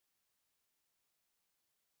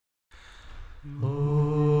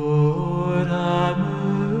Lord, have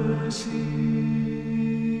mercy.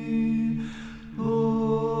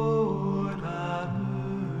 Lord, have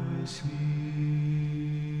mercy.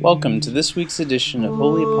 Welcome to this week's edition of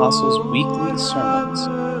Holy Apostles' Weekly Sermons.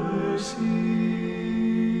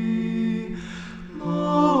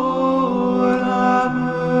 Lord, have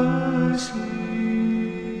mercy.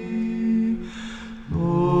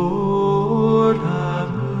 Lord,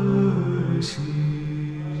 have mercy.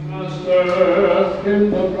 Master,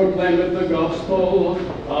 him that proclaimeth the gospel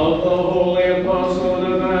of the holy apostle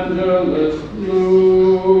and evangelist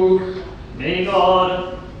Luke. May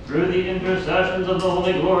God, through the intercessions of the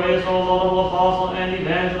holy, glorious, all-honorable apostle and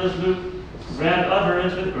evangelist Luke, grant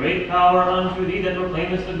utterance with great power unto thee that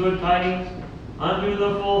proclaimest the good tidings, unto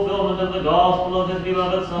the fulfillment of the gospel of his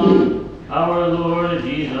beloved Son, our Lord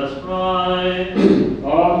Jesus Christ.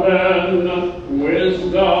 Amen.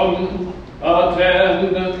 Wisdom,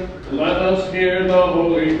 attend. Let us hear the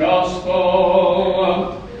holy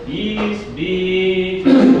gospel. Peace be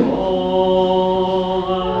to all.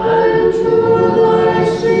 And to thy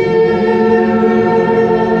spirit.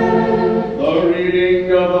 The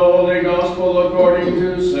reading of the holy gospel according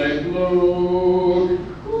to St. Luke.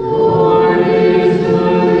 Glory to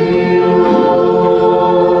thee, O Lord.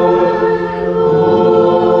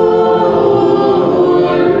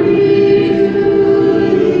 Glory to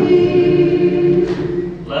thee.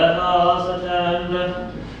 Let us attend.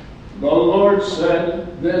 The Lord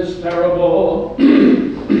said this parable.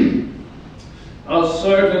 A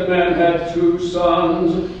certain man had 2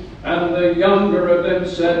 sons, and the younger of them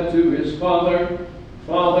said to his father,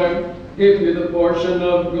 Father, give me the portion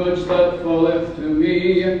of goods that falleth to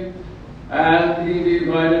me. And he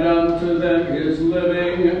divided unto them his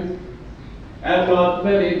living. And not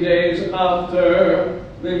many days after,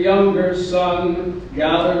 the younger son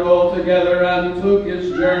gathered all together and took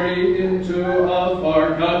his journey into a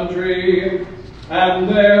far country, and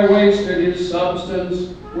there wasted his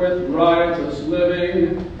substance with riotous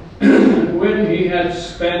living. And when he had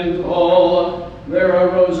spent all, there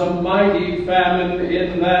arose a mighty famine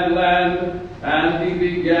in that land, and he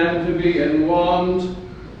began to be in want.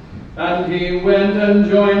 And he went and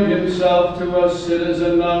joined himself to a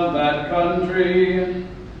citizen of that country,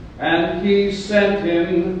 and he sent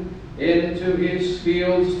him into his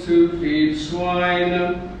fields to feed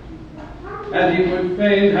swine. And he would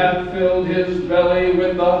fain have filled his belly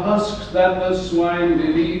with the husks that the swine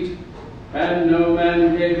did eat, and no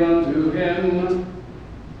man gave unto him.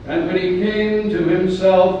 And when he came to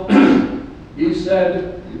himself, he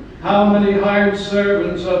said, How many hired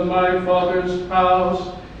servants of my father's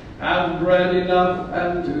house have bread enough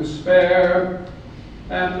and to spare,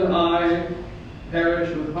 and I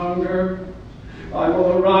perish with hunger? I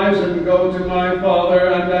will arise and go to my father,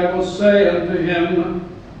 and I will say unto him,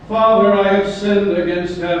 Father, I have sinned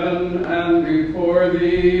against heaven and before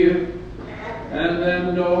thee, and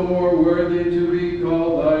am no more worthy to be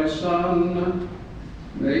called thy son.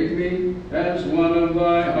 Make me as one of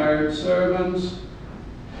thy hired servants.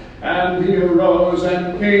 And he arose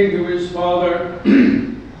and came to his father.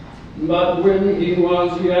 But when he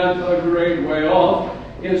was yet a great way off,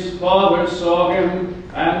 his father saw him,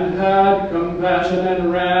 and had compassion,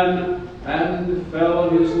 and ran, and fell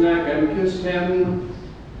on his neck, and kissed him.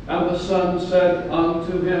 And the son said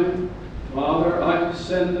unto him, Father, I have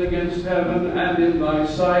sinned against heaven and in thy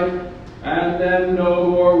sight, and am no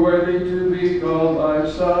more worthy to be called thy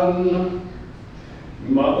son.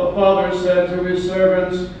 But the father said to his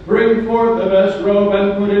servants, Bring forth the best robe,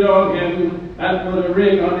 and put it on him, and put a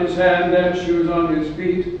ring on his hand, and shoes on his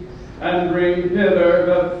feet, and bring hither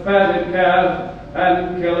the fatted calf,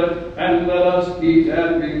 and kill it, and let us eat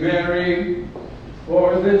and be merry.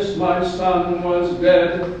 For this my son was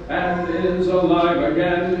dead, and is alive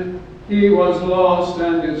again. He was lost,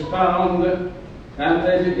 and is found. And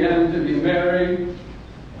they began to be merry.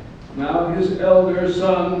 Now his elder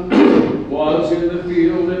son was in the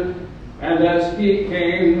field, and as he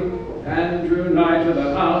came and drew nigh to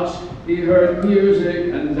the house, he heard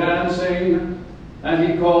music and dancing. And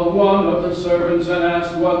he called one of the servants and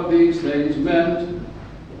asked what these things meant.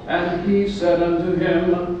 And he said unto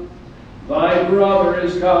him, Thy brother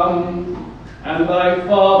is come, and thy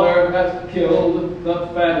father hath killed the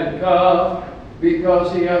fatted calf,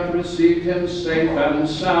 because he hath received him safe and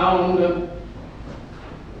sound.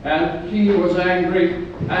 And he was angry,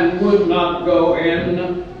 and would not go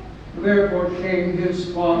in. Therefore came his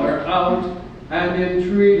father out, and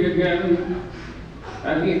entreated him.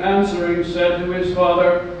 And he answering said to his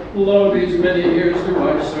father, Lo, these many years do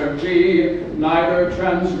I serve thee, neither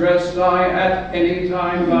transgressed I at any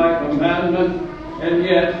time thy commandment, and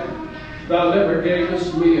yet thou never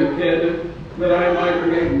gavest me a kid. that I might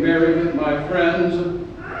make merry with my friends,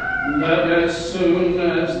 that as soon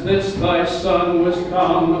as this thy Son was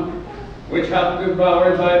come, which hath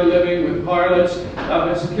devoured thy living with harlots, thou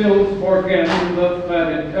hast killed for him the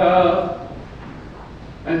fatted calf.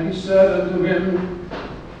 And he said unto him,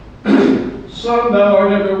 Son, thou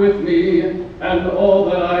art ever with me, and all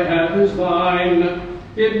that I have is thine.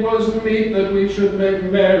 It was meet that we should make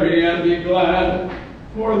merry and be glad.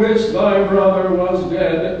 For this thy brother was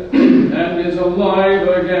dead, and is alive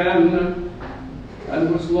again,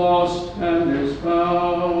 and was lost and is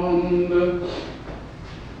found.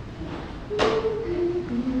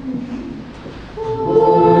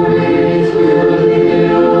 Glory to thee,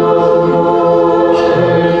 O Lord.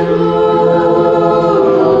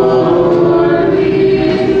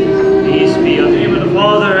 Peace be of the name of the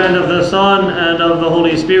Father, and of the Son, and of the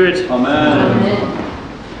Holy Spirit. Amen.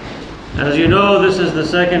 As you know, this is the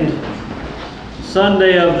second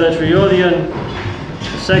Sunday of the Triodion,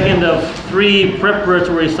 the second of 3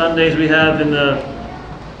 preparatory Sundays we have in the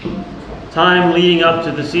time leading up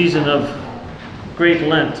to the season of Great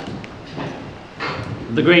Lent,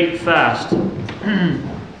 the Great Fast. And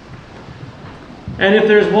if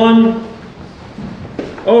there's one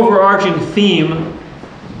overarching theme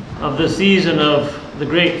of the season of the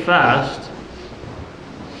Great Fast,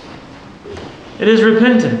 it is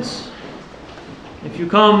repentance. If you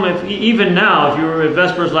come, even now, if you were at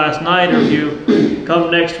Vespers last night, or if you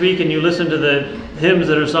come next week and you listen to the hymns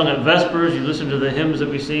that are sung at Vespers, you listen to the hymns that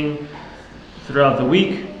we sing throughout the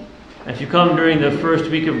week. If you come during the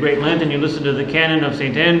first week of Great Lent and you listen to the canon of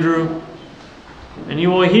St. Andrew, and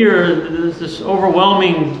you will hear this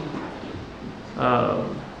overwhelming,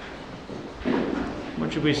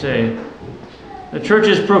 what should we say? The church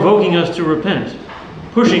is provoking us to repent,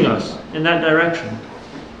 pushing us in that direction.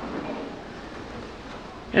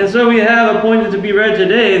 And so we have appointed to be read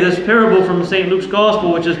today this parable from St. Luke's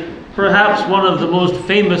Gospel, which is perhaps one of the most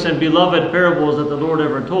famous and beloved parables that the Lord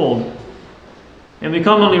ever told. And we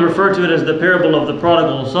commonly refer to it as the parable of the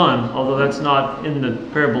prodigal son, although that's not in the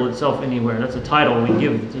parable itself anywhere. That's a title we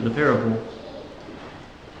give to the parable.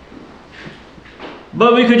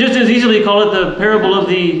 But we could just as easily call it the parable of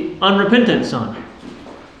the unrepentant son.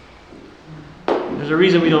 There's a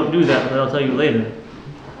reason we don't do that, but I'll tell you later.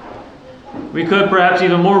 We could perhaps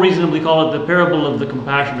even more reasonably call it the parable of the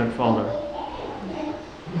compassionate father.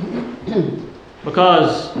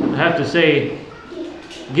 Because, I have to say,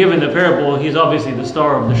 given the parable, he's obviously the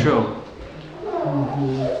star of the show.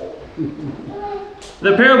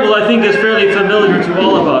 The parable, I think, is fairly familiar to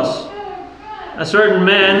all of us. A certain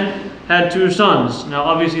man had 2 sons. Now,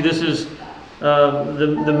 obviously, this is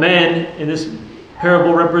the man in this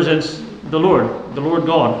parable represents the Lord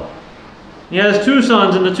God. He has 2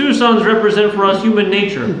 sons, and the 2 sons represent for us human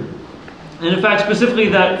nature. And in fact, specifically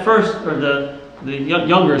that first, or the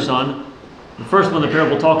younger son, the first one the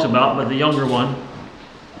parable talks about, but the younger one,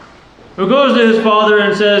 who goes to his father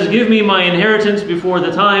and says, "Give me my inheritance before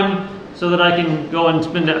the time, so that I can go and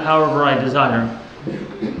spend it however I desire."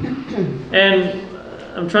 And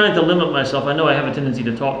I'm trying to limit myself. I know I have a tendency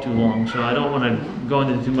to talk too long, so I don't want to go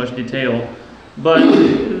into too much detail. But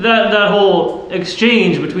that whole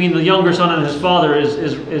exchange between the younger son and his father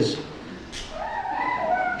is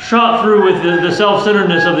shot through with the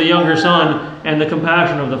self-centeredness of the younger son and the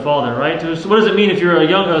compassion of the father, right? So what does it mean if you're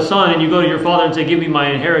a son and you go to your father and say, "Give me my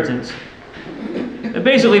inheritance"? It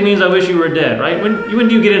basically means, "I wish you were dead," right? When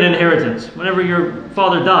do you get an inheritance? Whenever your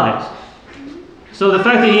father dies. So the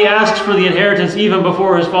fact that he asks for the inheritance even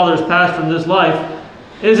before his father's passed from this life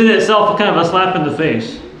is in itself kind of a slap in the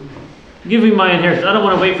face. Give me my inheritance. I don't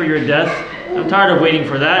want to wait for your death. I'm tired of waiting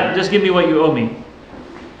for that. Just give me what you owe me.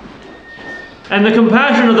 And the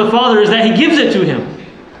compassion of the father is that he gives it to him.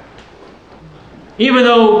 Even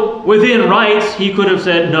though within rights he could have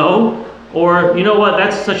said no, or, "You know what,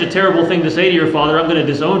 that's such a terrible thing to say to your father, I'm going to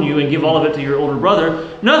disown you and give all of it to your older brother."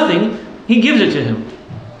 Nothing. He gives it to him.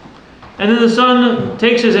 And then the son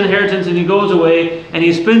takes his inheritance and he goes away and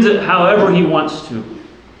he spends it however he wants to.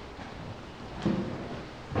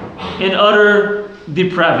 In utter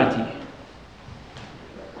depravity.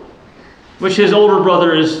 Which his older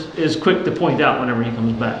brother is quick to point out whenever he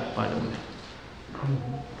comes back, by the way.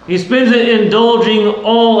 He spends it indulging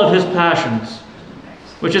all of his passions.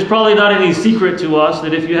 Which is probably not any secret to us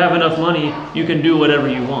that if you have enough money, you can do whatever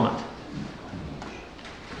you want.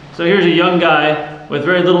 So here's a young guy with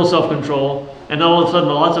very little self-control and all of a sudden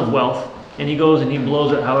lots of wealth, and he goes and he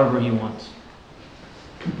blows it however he wants.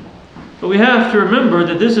 But we have to remember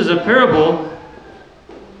that this is a parable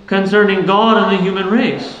concerning God and the human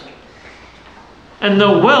race. And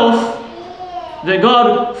the wealth that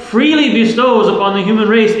God freely bestows upon the human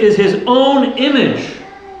race is His own image.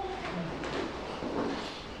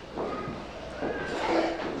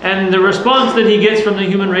 And the response that He gets from the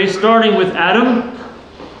human race, starting with Adam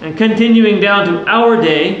and continuing down to our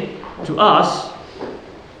day, to us,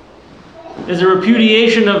 is a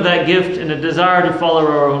repudiation of that gift and a desire to follow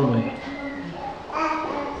our own way.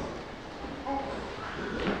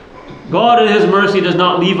 God in His mercy does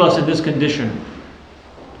not leave us in this condition,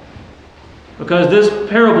 because this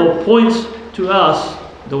parable points to us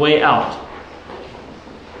the way out.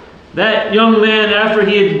 That young man, after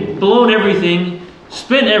he had blown everything,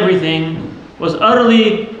 spent everything, was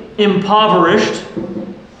utterly impoverished,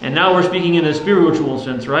 and now we're speaking in a spiritual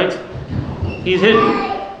sense, right? He's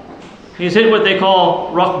hit what they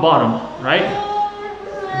call rock bottom, right?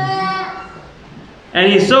 And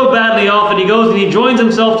he's so badly off that he goes and he joins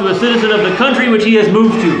himself to a citizen of the country which he has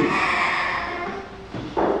moved to.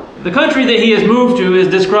 The country that he has moved to is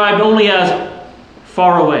described only as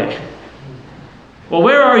far away. Well,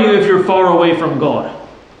 where are you if you're far away from God?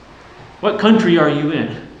 What country are you in?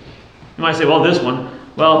 You might say, well, this one.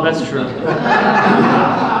 Well, that's true.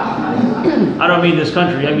 I don't mean this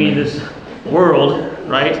country, I mean this world,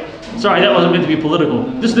 right? Sorry, that wasn't meant to be political.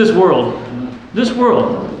 Just this world. This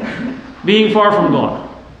world. Being far from God.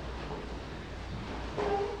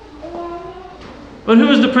 But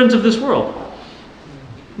who is the prince of this world?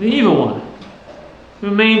 The evil one,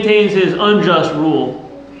 who maintains his unjust rule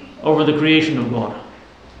over the creation of God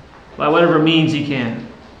by whatever means he can.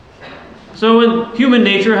 So in human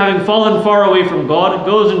nature, having fallen far away from God,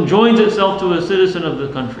 goes and joins itself to a citizen of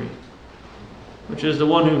the country, which is the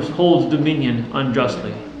one who holds dominion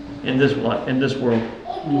unjustly in this world.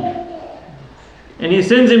 And he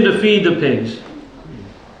sends him to feed the pigs.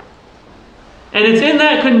 And it's in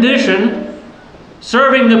that condition,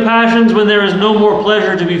 serving the passions when there is no more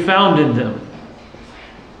pleasure to be found in them,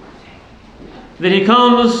 that he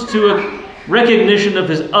comes to a recognition of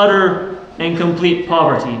his utter and complete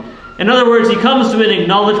poverty. In other words, he comes to an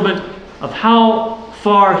acknowledgement of how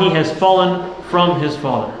far he has fallen from his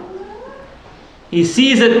Father. He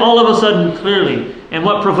sees it all of a sudden clearly. And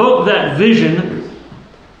what provoked that vision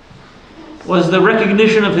was the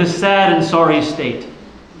recognition of his sad and sorry state.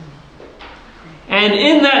 And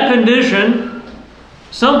in that condition,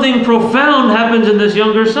 something profound happens in this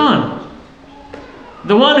younger son.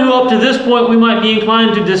 The one who up to this point we might be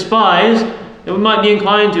inclined to despise, that we might be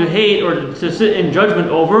inclined to hate or to sit in judgment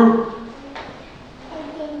over,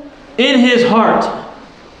 in his heart,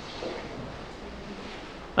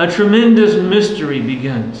 a tremendous mystery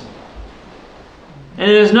begins. And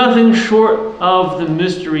it is nothing short of the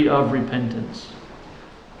mystery of repentance.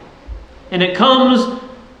 And it comes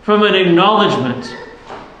from an acknowledgement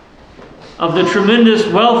of the tremendous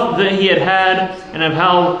wealth that he had and of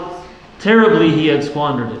how terribly he had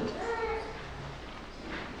squandered it.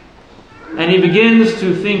 And he begins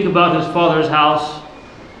to think about his father's house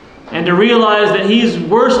and to realize that he's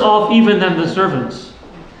worse off even than the servants.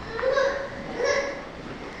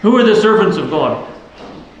 Who are the servants of God?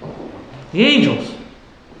 The angels.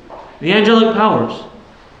 The angelic powers.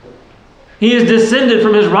 He is descended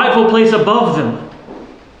from his rightful place above them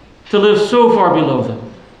to live so far below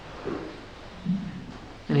them.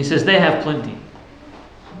 And he says, they have plenty.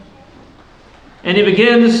 And he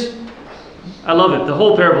begins, I love it, the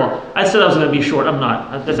whole parable. I said I was going to be short. I'm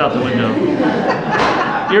not. That's out the window.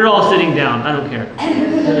 You're all sitting down. I don't care.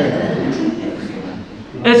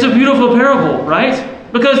 It's a beautiful parable,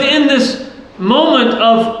 right? Because in this moment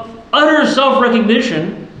of utter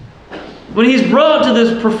self-recognition, when he's brought to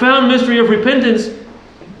this profound mystery of repentance,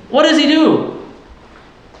 what does he do?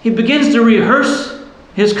 He begins to rehearse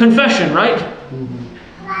his confession, right?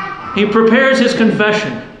 He prepares his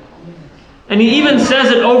confession. And he even says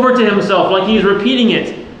it over to himself, like he's repeating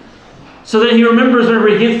it, so that he remembers whenever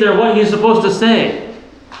he gets there what he's supposed to say.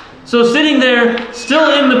 So sitting there, still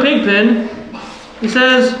in the pig pen, he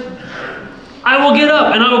says, I will get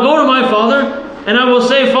up and I will go to my father, and I will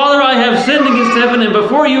say, Father, I have sinned against heaven and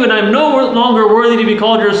before you, and I am no longer worthy to be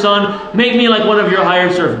called your son. Make me like one of your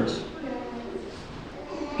hired servants.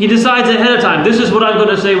 He decides ahead of time, this is what I'm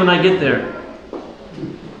going to say when I get there.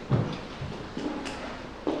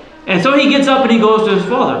 And so he gets up and he goes to his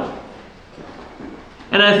father.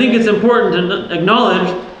 And I think it's important to acknowledge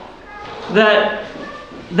that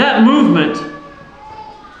that movement,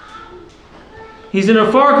 he's in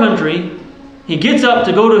a far country, he gets up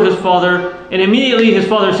to go to his father, and immediately his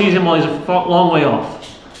father sees him while he's a long way off.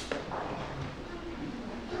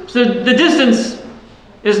 So the distance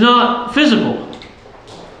is not physical.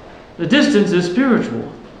 The distance is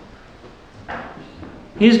spiritual.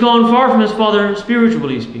 He's gone far from his father,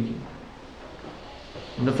 spiritually speaking.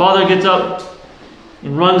 And the father gets up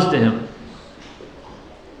and runs to him,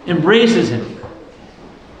 embraces him,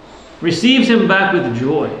 receives him back with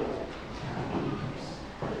joy.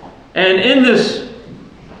 And in this,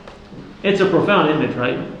 it's a profound image,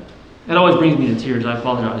 right? It always brings me to tears, I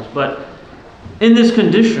apologize. But in this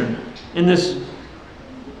condition, in this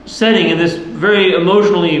setting, in this very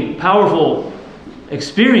emotionally powerful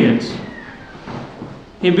experience,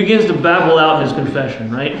 he begins to babble out his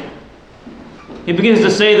confession, right? He begins to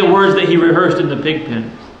say the words that he rehearsed in the pig pen.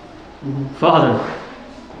 Father,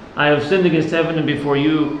 I have sinned against heaven and before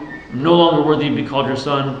you. I'm no longer worthy to be called your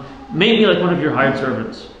son. Make me like one of your hired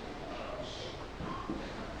servants.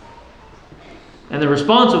 And the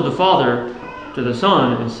response of the father to the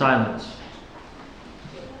son is silence.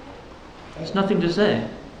 There's nothing to say.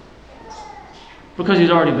 Because he's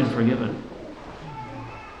already been forgiven.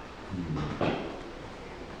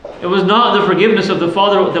 It was not the forgiveness of the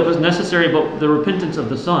father that was necessary, but the repentance of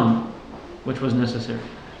the son which was necessary.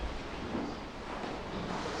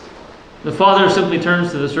 The father simply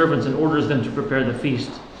turns to the servants and orders them to prepare the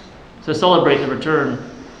feast to celebrate the return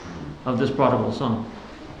of this prodigal son.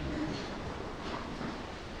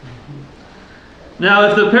 Now,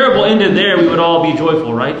 if the parable ended there, we would all be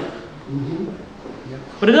joyful, right?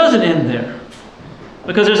 But it doesn't end there.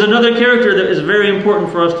 Because there's another character that is very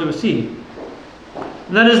important for us to see.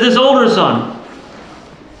 And that is this older son.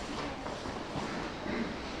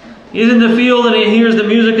 He's in the field and he hears the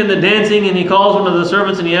music and the dancing, and he calls one of the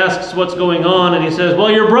servants and he asks what's going on, and he says,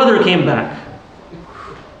 well, your brother came back.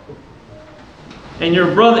 And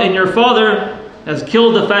your father has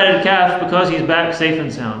killed the fatted calf because he's back safe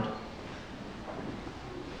and sound.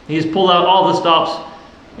 He's pulled out all the stops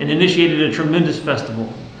and initiated a tremendous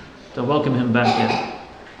festival to welcome him back in.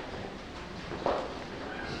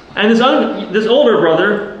 And this older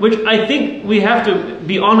brother, which I think we have to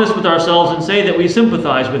be honest with ourselves and say that we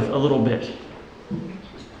sympathize with a little bit,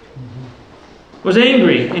 was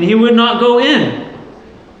angry and he would not go in.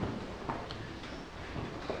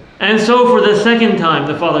 And so for the second time,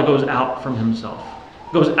 the father goes out from himself,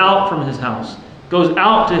 goes out from his house, goes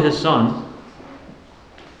out to his son,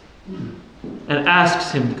 and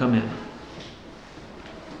asks him to come in.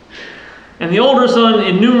 And the older son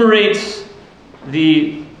enumerates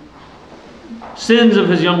the sins of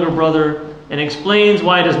his younger brother and explains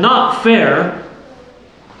why it is not fair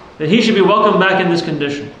that he should be welcomed back in this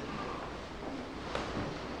condition.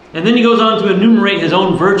 And then he goes on to enumerate his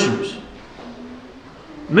own virtues.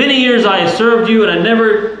 Many years I have served you, and I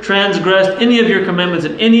never transgressed any of your commandments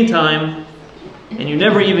at any time, and you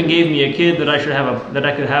never even gave me a kid that I could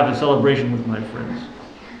have a celebration with my friends.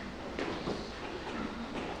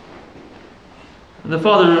 And the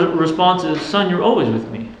father's response is, son, you're always with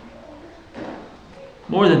me.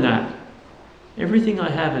 More than that, everything I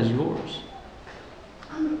have is yours.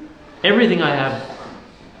 Everything I have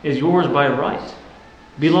is yours by right.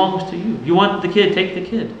 Belongs to you. You want the kid, take the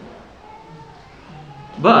kid.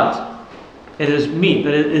 But it is meet,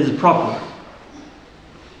 that it is proper,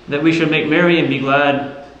 that we should make merry and be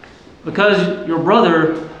glad, because your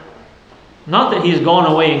brother, not that he's gone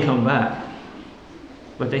away and come back,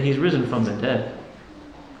 but that he's risen from the dead.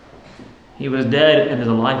 He was dead and is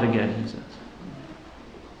alive again, he says.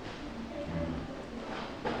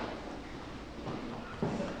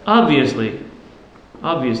 Obviously,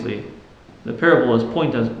 the parable is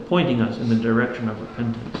pointing us in the direction of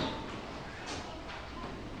repentance.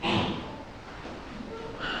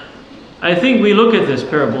 I think we look at this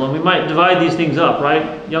parable and we might divide these things up,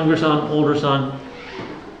 right? Younger son, older son,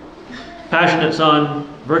 passionate son,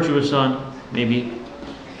 virtuous son, maybe.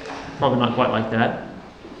 Probably not quite like that.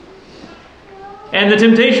 And the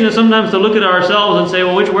temptation is sometimes to look at ourselves and say,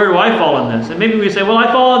 well, where do I fall in this? And maybe we say, well,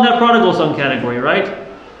 I fall in that prodigal son category, right?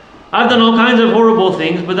 I've done all kinds of horrible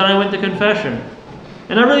things, but then I went to confession.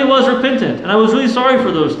 And I really was repentant, and I was really sorry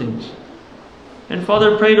for those things. And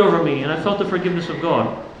Father prayed over me, and I felt the forgiveness of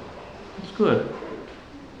God. It's good.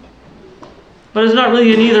 But it's not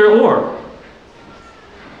really an either or.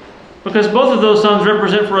 Because both of those sons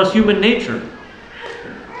represent for us human nature.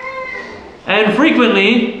 And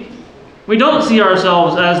frequently, we don't see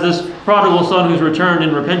ourselves as this prodigal son who's returned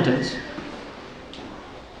in repentance.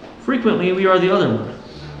 Frequently, we are the other one,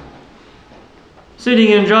 sitting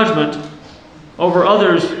in judgment over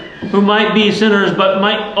others who might be sinners but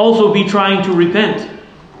might also be trying to repent.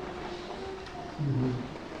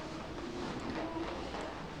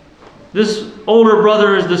 This older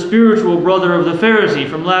brother is the spiritual brother of the Pharisee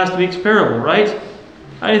from last week's parable, right?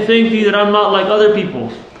 I thank thee that I'm not like other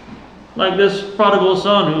people, like this prodigal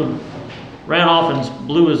son who ran off and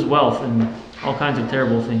blew his wealth and all kinds of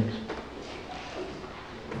terrible things.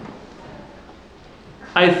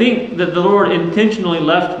 I think that the Lord intentionally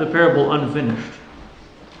left the parable unfinished.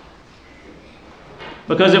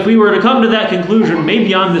 Because if we were to come to that conclusion,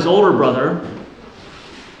 maybe I'm this older brother,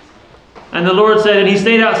 and the Lord said, and he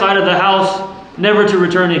stayed outside of the house, never to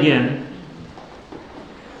return again,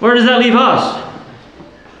 where does that leave us?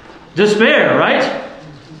 Despair, right?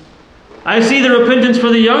 I see the repentance for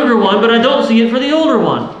the younger one, but I don't see it for the older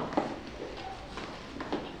one.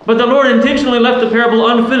 But the Lord intentionally left the parable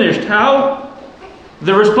unfinished. How?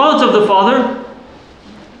 The response of the father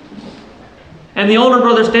and the older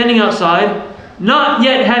brother standing outside, not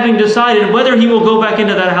yet having decided whether he will go back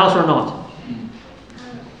into that house or not.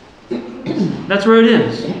 That's where it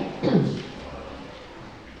is.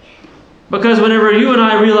 Because whenever you and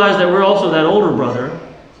I realize that we're also that older brother,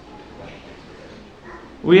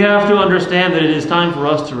 we have to understand that it is time for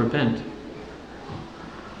us to repent.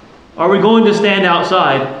 Are we going to stand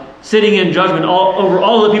outside, sitting in judgment over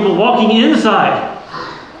all the people walking inside?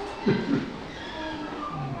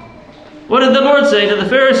 What did the Lord say to the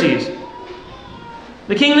Pharisees?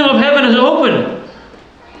 The kingdom of heaven is open,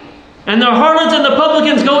 and the harlots and the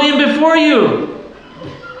publicans go in before you.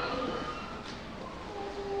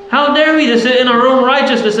 How dare we to sit in our own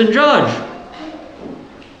righteousness and judge?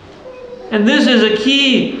 And this is a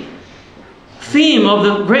key theme of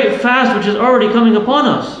the great fast which is already coming upon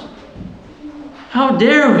us. How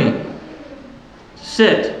dare we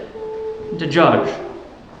sit to judge,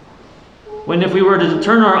 when if we were to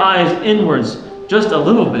turn our eyes inwards just a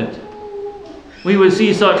little bit, we would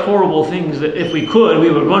see such horrible things that if we could, we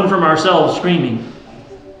would run from ourselves screaming.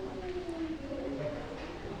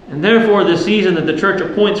 And therefore, the season that the church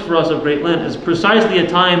appoints for us of Great Lent is precisely a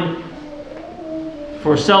time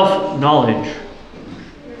for self-knowledge,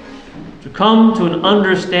 to come to an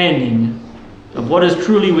understanding of what is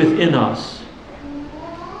truly within us.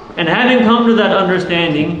 And having come to that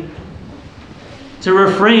understanding, to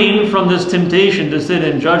refrain from this temptation to sit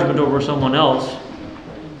in judgment over someone else,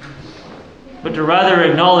 but to rather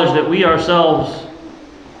acknowledge that we ourselves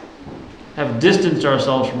have distanced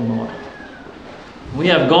ourselves from God. We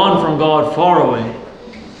have gone from God far away.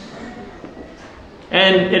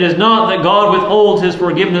 And it is not that God withholds His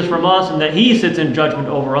forgiveness from us and that He sits in judgment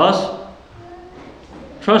over us.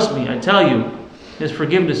 Trust me, I tell you, His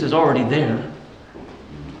forgiveness is already there.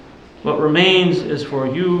 What remains is for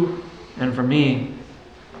you and for me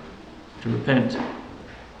to repent,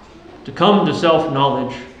 to come to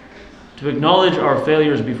self-knowledge, to acknowledge our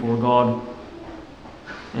failures before God,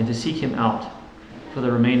 and to seek Him out for the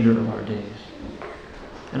remainder of our days.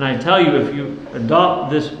 And I tell you, if you adopt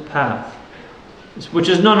this path, which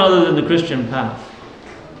is none other than the Christian path,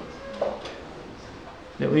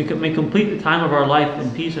 that we may complete the time of our life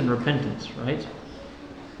in peace and repentance, right?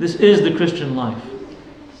 This is the Christian life.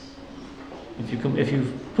 If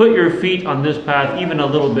you put your feet on this path even a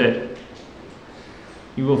little bit,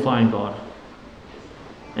 you will find God.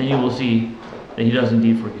 And you will see that He does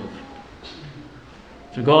indeed forgive.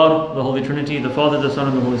 To God, the Holy Trinity, the Father, the Son,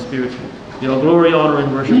 and the Holy Spirit, be all glory, honor,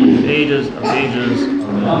 and worship in the ages of ages.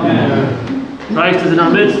 Amen. Christ is in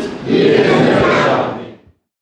our midst. Yes.